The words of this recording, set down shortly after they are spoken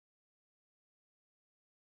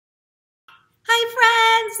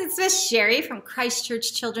Hi friends, it's Miss Sherry from Christ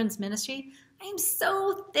Church Children's Ministry. I am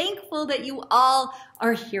so thankful that you all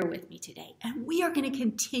are here with me today. And we are going to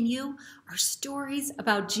continue our stories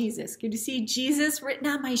about Jesus. Can you see Jesus written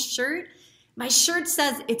on my shirt? My shirt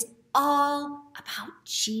says it's all about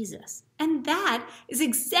Jesus. And that is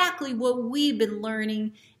exactly what we've been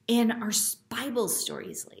learning in our Bible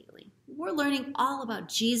stories lately. We're learning all about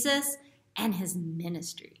Jesus and his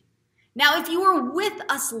ministry. Now, if you were with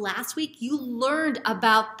us last week, you learned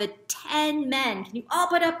about the 10 men. Can you all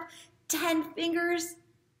put up 10 fingers?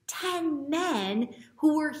 10 men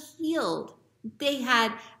who were healed. They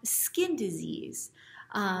had skin disease.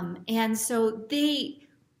 And so they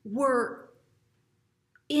were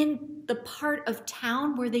in the part of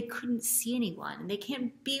town where they couldn't see anyone. And they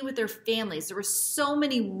can't be with their families. There were so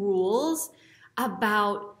many rules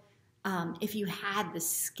about if you had the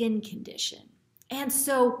skin condition. And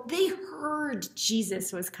so they heard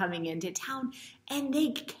Jesus was coming into town, and they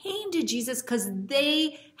came to Jesus because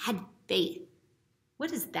they had faith. What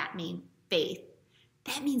does that mean, faith?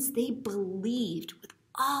 That means they believed with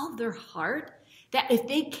all their heart that if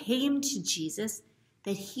they came to Jesus,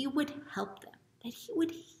 that he would help them, that he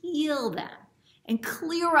would heal them and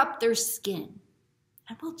clear up their skin.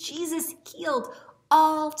 And well, Jesus healed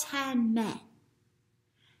all 10 men.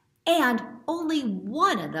 And only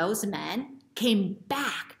one of those men came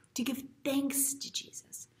back to give thanks to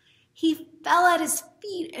Jesus. He fell at his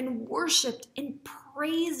feet and worshiped and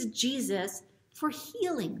praised Jesus for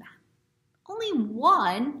healing them. Only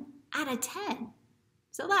 1 out of 10.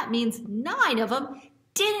 So that means 9 of them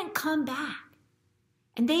didn't come back.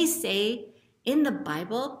 And they say in the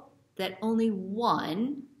Bible that only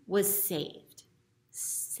 1 was saved.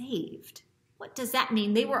 Saved. What does that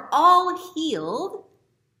mean? They were all healed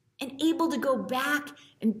and able to go back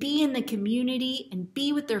and be in the community and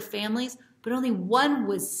be with their families, but only 1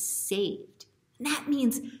 was saved. And that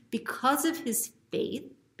means because of his faith,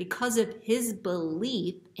 because of his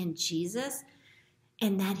belief in Jesus,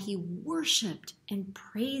 and that he worshiped and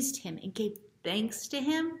praised him and gave thanks to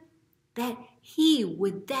him, that he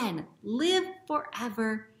would then live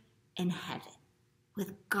forever in heaven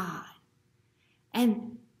with God.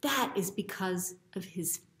 And that is because of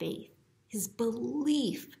his faith, his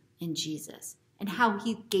belief in Jesus, and how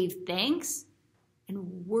he gave thanks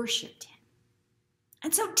and worshiped him.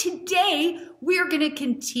 And so today we're going to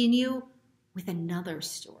continue with another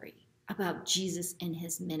story about Jesus and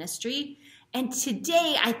his ministry. And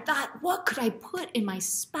today I thought, what could I put in my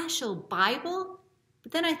special Bible?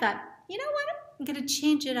 But then I thought, you know what? I'm going to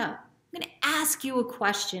change it up. I'm going to ask you a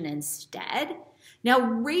question instead. Now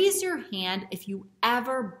raise your hand if you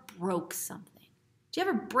ever broke something. Do you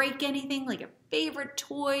ever break anything, like a favorite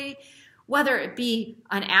toy, whether it be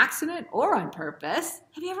on accident or on purpose?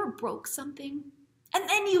 Have you ever broke something? And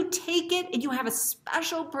then you take it and you have a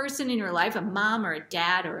special person in your life, a mom or a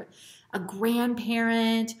dad or a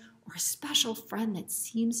grandparent or a special friend that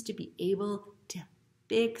seems to be able to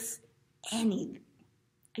fix anything.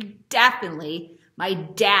 My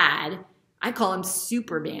dad, I call him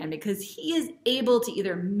Superman because he is able to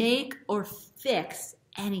either make or fix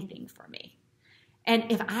anything for me.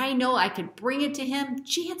 And if I know I could bring it to him,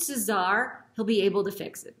 chances are he'll be able to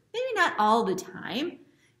fix it. Maybe not all the time,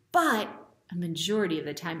 but a majority of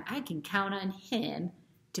the time I can count on him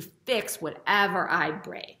to fix whatever I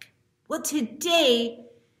break. Well, today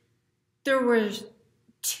there were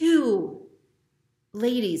 2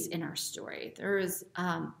 ladies in our story. There is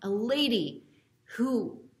a lady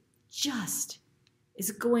who just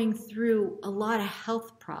is going through a lot of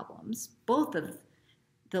health problems. Both of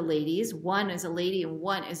the ladies, one is a lady and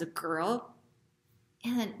one is a girl,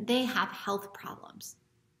 and they have health problems.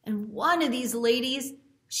 And one of these ladies,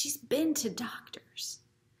 she's been to doctors.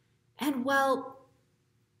 And well,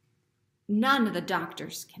 none of the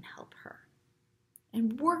doctors can help her.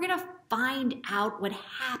 And we're going to find out what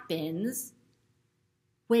happens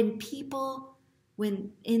when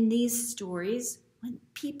in these stories, when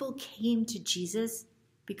people came to Jesus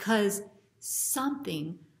because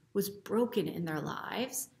something was broken in their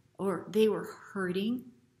lives, or they were hurting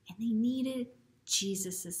and they needed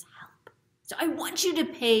Jesus' help. So I want you to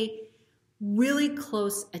pay really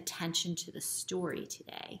close attention to the story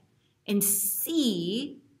today and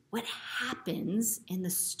see what happens in the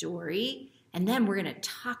story, and then we're going to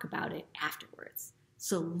talk about it afterwards.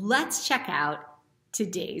 So let's check out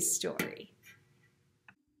today's story.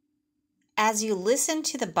 As you listen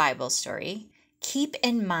to the Bible story, keep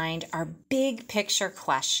in mind our big picture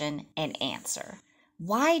question and answer.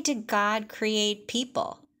 Why did God create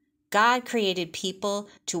people? God created people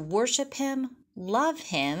to worship him, love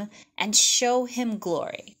him, and show him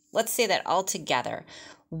glory. Let's say that all together.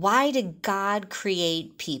 Why did God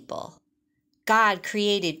create people? God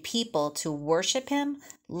created people to worship Him,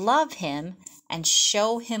 love Him, and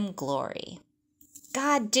show Him glory.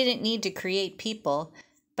 God didn't need to create people,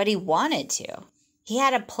 but He wanted to. He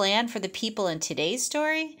had a plan for the people in today's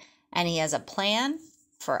story, and He has a plan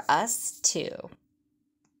for us too.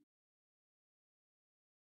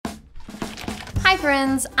 Hi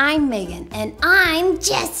friends, I'm Megan. And I'm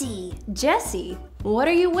Jessie. Jessie, what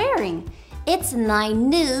are you wearing? It's my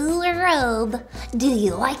new robe. Do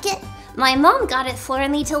you like it? My mom got it for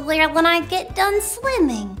me to wear when I get done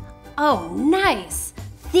swimming. Oh, nice.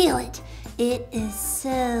 Feel it. It is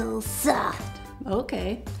so soft.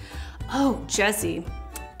 Okay. Oh, Jessie,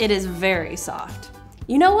 it is very soft.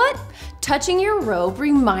 You know what? Touching your robe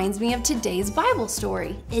reminds me of today's Bible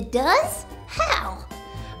story. It does? How?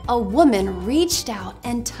 A woman reached out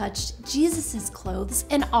and touched Jesus' clothes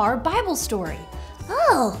in our Bible story.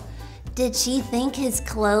 Oh, did she think his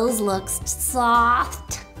clothes looked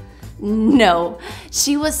soft? No,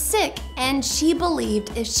 she was sick and she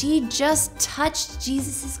believed if she just touched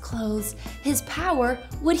Jesus' clothes, his power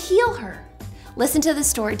would heal her. Listen to the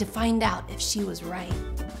story to find out if she was right.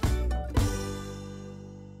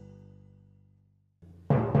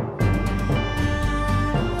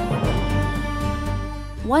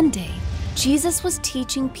 One day, Jesus was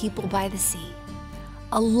teaching people by the sea.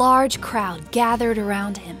 A large crowd gathered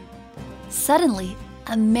around him. Suddenly,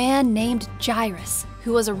 a man named Jairus,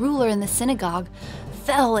 who was a ruler in the synagogue,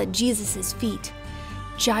 fell at Jesus' feet.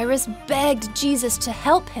 Jairus begged Jesus to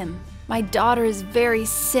help him. "My daughter is very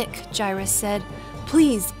sick," Jairus said.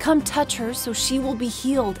 "Please come touch her so she will be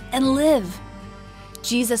healed and live."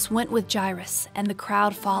 Jesus went with Jairus, and the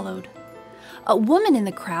crowd followed. A woman in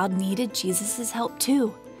the crowd needed Jesus' help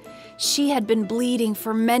too. She had been bleeding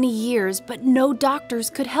for many years, but no doctors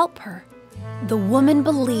could help her. The woman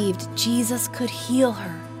believed Jesus could heal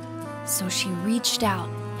her, so she reached out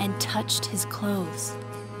and touched his clothes.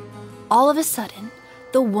 All of a sudden,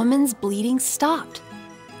 the woman's bleeding stopped.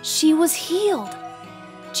 She was healed.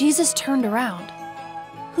 Jesus turned around.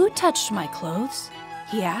 "Who touched my clothes?"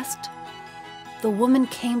 he asked. The woman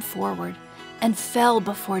came forward and fell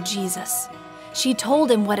before Jesus. She told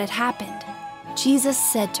him what had happened. Jesus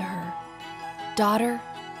said to her, "Daughter,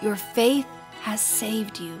 your faith has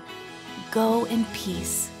saved you. Go in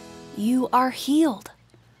peace. You are healed."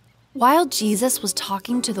 While Jesus was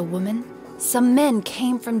talking to the woman, some men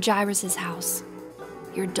came from Jairus' house.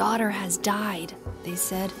 "Your daughter has died," they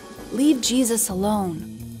said. "Leave Jesus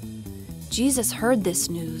alone." Jesus heard this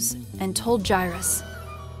news and told Jairus,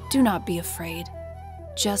 "Do not be afraid.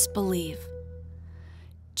 Just believe."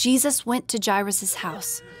 Jesus went to Jairus'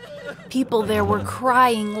 house. People there were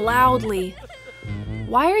crying loudly.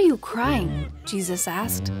 "Why are you crying?" Jesus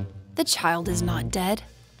asked. "The child is not dead.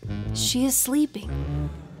 She is sleeping."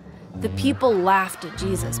 The people laughed at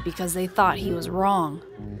Jesus because they thought he was wrong.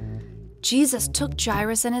 Jesus took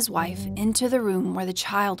Jairus and his wife into the room where the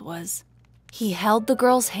child was. He held the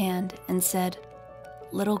girl's hand and said,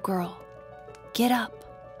 "Little girl, get up."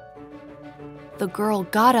 The girl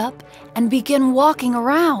got up and began walking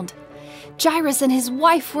around. Jairus and his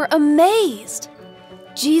wife were amazed.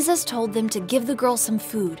 Jesus told them to give the girl some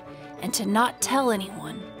food and to not tell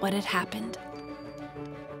anyone what had happened.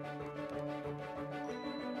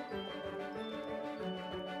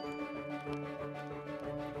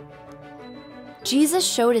 Jesus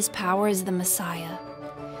showed his power as the Messiah.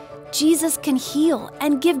 Jesus can heal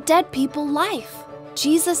and give dead people life.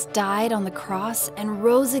 Jesus died on the cross and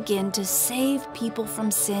rose again to save people from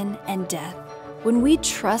sin and death. When we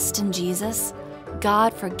trust in Jesus,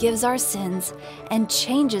 God forgives our sins and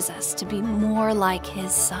changes us to be more like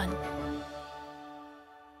his Son.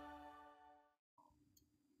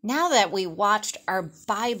 Now that we watched our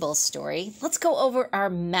Bible story, let's go over our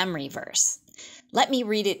memory verse. Let me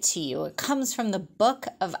read it to you. It comes from the book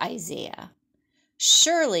of Isaiah.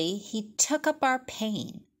 "Surely he took up our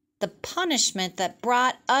pain. The punishment that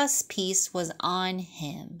brought us peace was on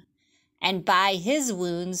him. And by his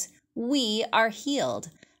wounds we are healed."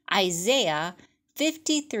 Isaiah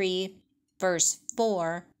 53, verse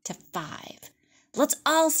 4 to 5. Let's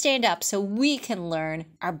all stand up so we can learn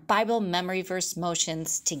our Bible memory verse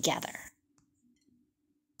motions together.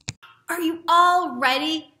 Are you all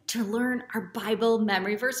ready to learn our Bible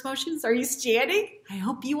memory verse motions? Are you standing? I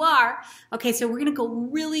hope you are. Okay, so we're going to go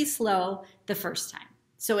really slow the first time.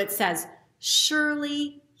 So it says,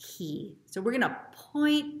 "Surely he." So we're going to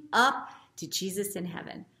point up to Jesus in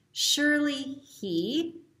heaven. Surely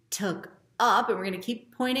he took up, and we're going to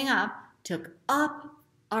keep pointing up, took up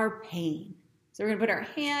our pain. So we're going to put our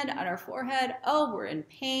hand on our forehead. Oh, we're in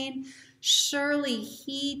pain. Surely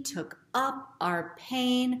he took up our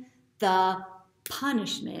pain, the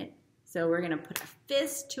punishment. So we're going to put a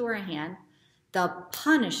fist to our hand. The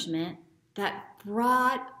punishment that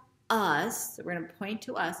brought us, so we're going to point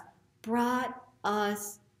to us, brought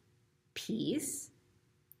us peace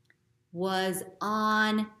was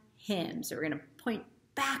on him. So we're going to point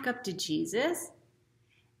back up to Jesus.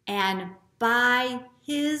 And by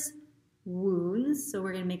his wounds, so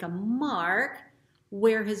we're going to make a mark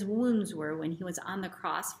where his wounds were when he was on the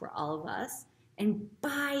cross for all of us. And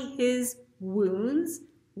by his wounds,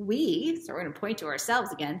 so we're going to point to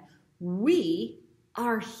ourselves again, we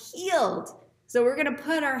are healed. So we're going to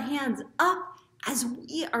put our hands up as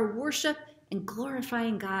we are worship and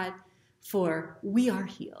glorifying God for we are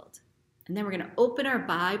healed. And then we're going to open our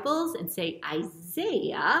Bibles and say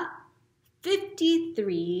Isaiah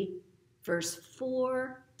 53, verse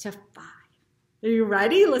 4 to 5. Are you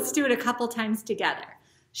ready? Let's do it a couple times together.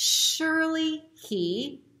 Surely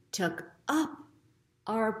he took up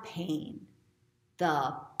our pain,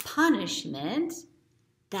 the punishment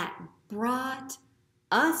that brought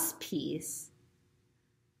us peace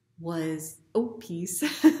was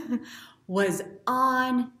was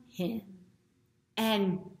on him,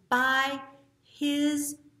 and by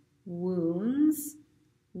his wounds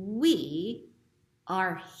we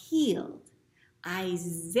are healed.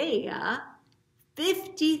 Isaiah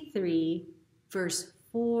 53, verse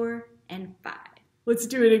 4 and 5. Let's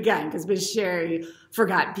do it again because Miss Sherry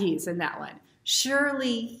forgot peace in that one.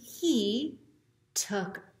 Surely he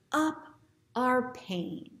took up our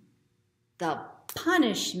pain, the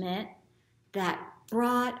punishment that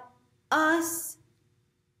brought us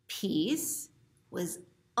peace was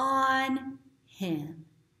on him,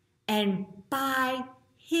 and by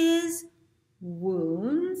his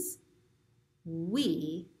wounds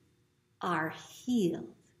we are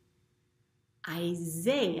healed.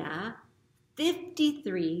 Isaiah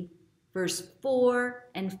 53, verse 4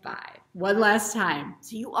 and 5. One last time,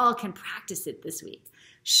 so you all can practice it this week.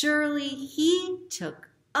 Surely he took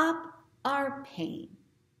up our pain,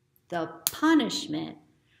 the punishment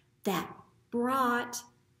that brought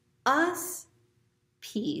us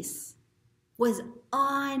peace was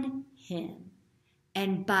on him,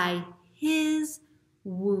 and by his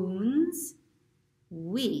wounds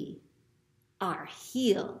we are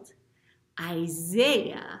healed.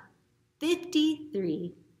 Isaiah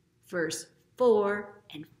 53, verse 4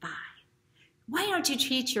 and 5. Why don't you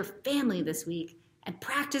treat your family this week and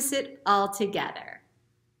practice it all together?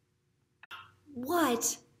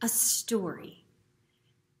 What a story.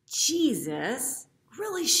 Jesus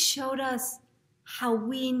really showed us how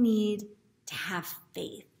we need to have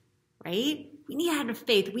faith, right? We need to have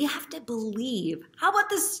faith. We have to believe. How about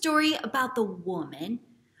the story about the woman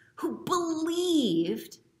who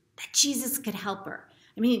believed that Jesus could help her?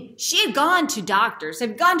 I mean, she had gone to doctors. Have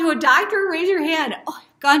you gone to a doctor? Raise your hand. Oh,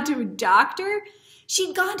 I've gone to a doctor?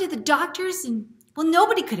 She'd gone to the doctors and, well,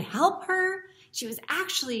 nobody could help her. She was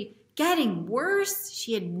actually getting worse.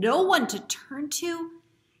 She had no one to turn to.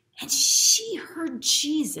 And she heard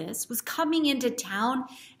Jesus was coming into town,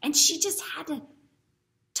 and she just had to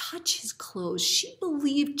touch his clothes. She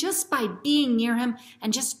believed just by being near him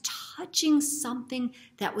and just touching something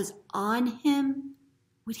that was on him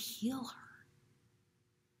would heal her.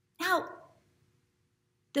 Now,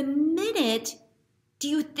 the minute, do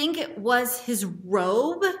you think it was his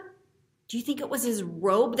robe? Do you think it was his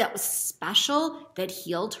robe that was special that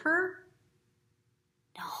healed her?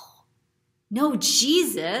 No,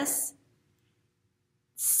 Jesus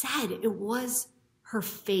said it was her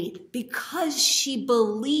faith. Because she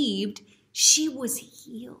believed, she was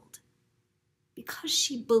healed. Because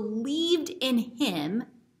she believed in him,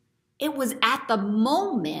 it was at the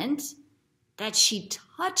moment that she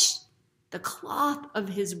touched the cloth of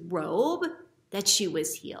his robe that she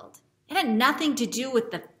was healed. It had nothing to do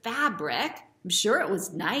with the fabric. I'm sure it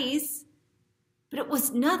was nice, but it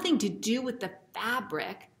was nothing to do with the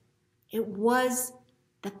fabric. It was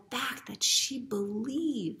the fact that she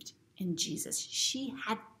believed in Jesus. She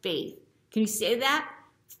had faith. Can you say that?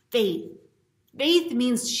 Faith. Faith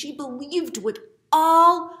means she believed with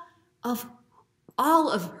all of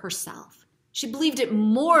herself. She believed it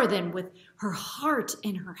more than with her heart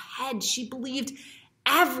and her head. She believed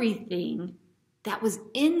everything that was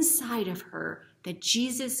inside of her that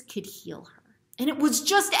Jesus could heal her. And it was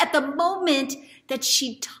just at the moment that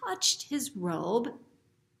she touched his robe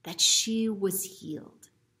that she was healed.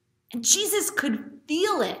 And Jesus could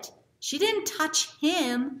feel it. She didn't touch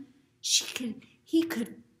him. He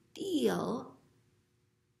could feel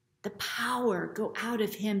the power go out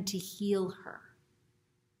of him to heal her.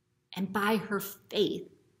 And by her faith,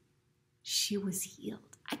 she was healed.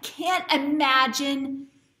 I can't imagine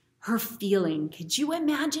her feeling. Could you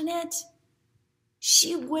imagine it?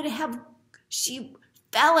 She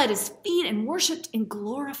fell at his feet and worshiped and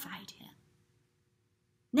glorified him.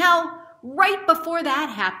 Now, right before that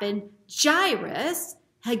happened, Jairus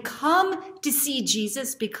had come to see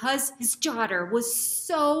Jesus because his daughter was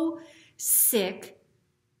so sick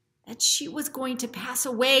that she was going to pass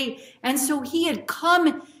away. And so he had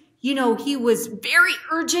come, he was very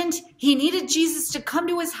urgent. He needed Jesus to come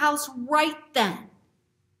to his house right then.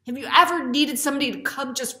 Have you ever needed somebody to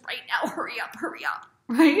come just right now? Hurry up,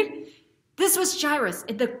 right? This was Jairus.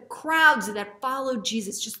 And the crowds that followed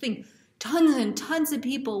Jesus, just think, tons and tons of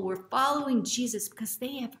people were following Jesus because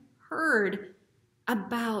they have heard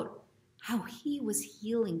about how he was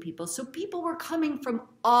healing people. So people were coming from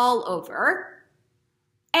all over.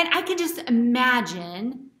 And I can just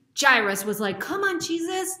imagine Jairus was like, come on,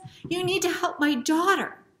 Jesus, you need to help my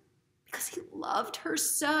daughter, because he loved her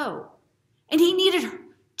so. And he needed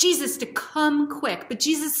Jesus to come quick. But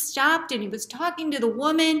Jesus stopped and he was talking to the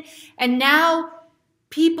woman. And now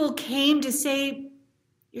people came to say,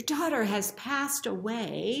 your daughter has passed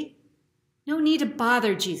away. No need to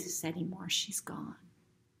bother Jesus anymore. She's gone.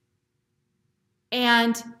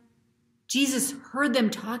 And Jesus heard them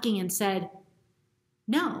talking and said,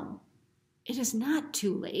 no, it is not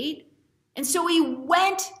too late. And so he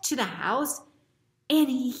went to the house and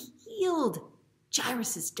he healed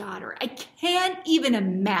Jairus' daughter. I can't even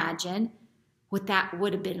imagine what that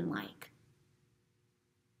would have been like.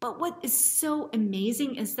 But what is so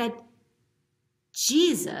amazing is that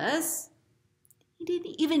Jesus, he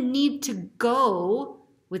didn't even need to go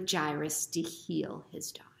with Jairus to heal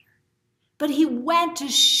his daughter. But he went to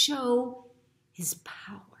show his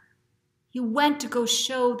power. He went to go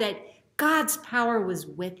show that God's power was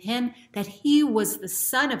with him, that he was the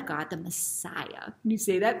Son of God, the Messiah. Can you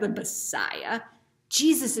say that? The Messiah.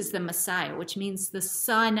 Jesus is the Messiah, which means the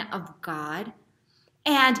Son of God.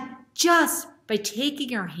 And just by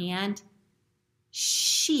taking her hand,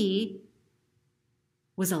 she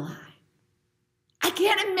was alive. I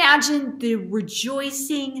can't imagine the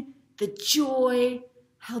rejoicing, the joy,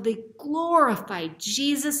 how they glorified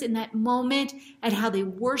Jesus in that moment and how they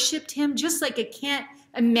worshiped him. Just like I can't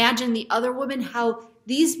imagine the other woman, how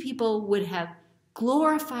these people would have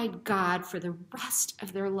glorified God for the rest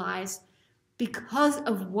of their lives because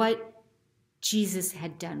of what Jesus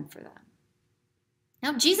had done for them.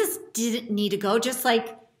 Now, Jesus didn't need to go, just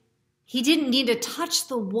like he didn't need to touch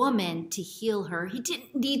the woman to heal her. He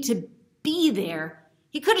didn't need to be there.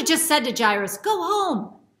 He could have just said to Jairus, go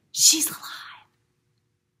home. She's alive.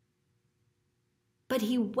 But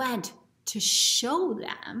he went to show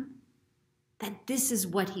them that this is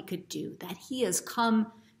what he could do, that he has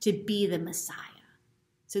come to be the Messiah,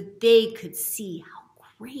 so they could see how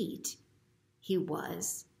great he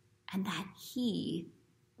was and that he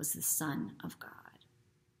was the Son of God.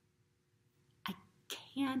 I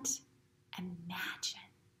can't imagine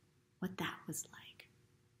what that was like.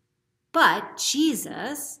 But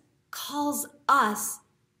Jesus calls us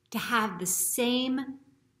to have the same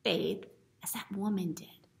faith as that woman did.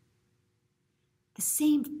 The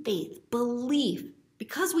same faith, belief,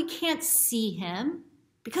 because we can't see him,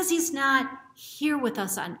 because he's not here with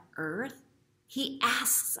us on earth, he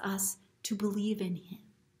asks us to believe in him.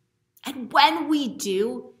 And when we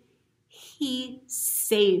do, he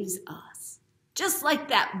saves us. Just like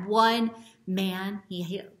that one man,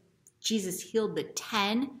 Jesus healed the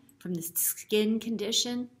 10 from the skin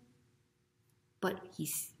condition, but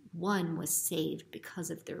one was saved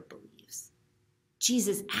because of their beliefs.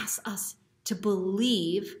 Jesus asks us to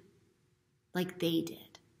believe like they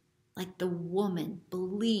did, like the woman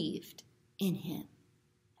believed in him.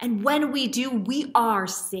 And when we do, we are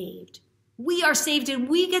saved. We are saved and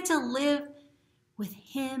we get to live with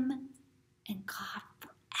him and God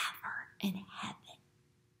forever in heaven.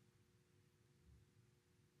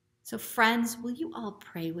 So friends, will you all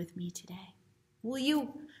pray with me today? Will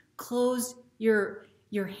you close your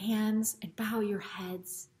hands and bow your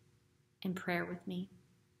heads in prayer with me?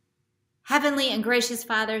 Heavenly and gracious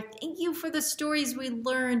Father, thank you for the stories we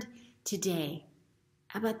learned today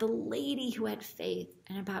about the lady who had faith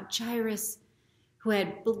and about Jairus who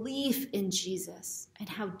had belief in Jesus and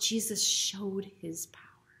how Jesus showed his power.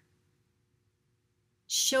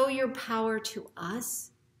 Show your power to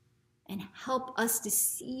us and help us to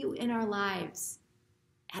see you in our lives,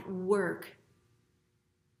 at work.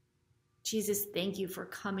 Jesus, thank you for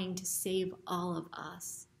coming to save all of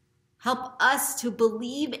us. Help us to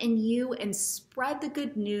believe in you and spread the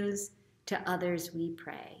good news to others, we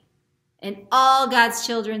pray. And all God's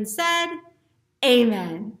children said,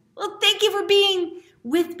 amen. Well, thank you for being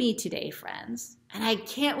with me today, friends. And I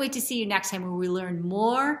can't wait to see you next time when we learn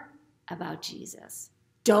more about Jesus.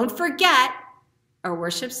 Don't forget, our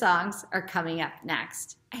worship songs are coming up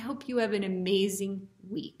next. I hope you have an amazing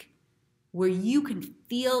week where you can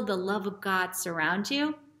feel the love of God surround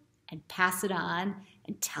you and pass it on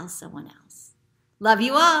and tell someone else. Love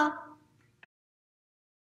you all.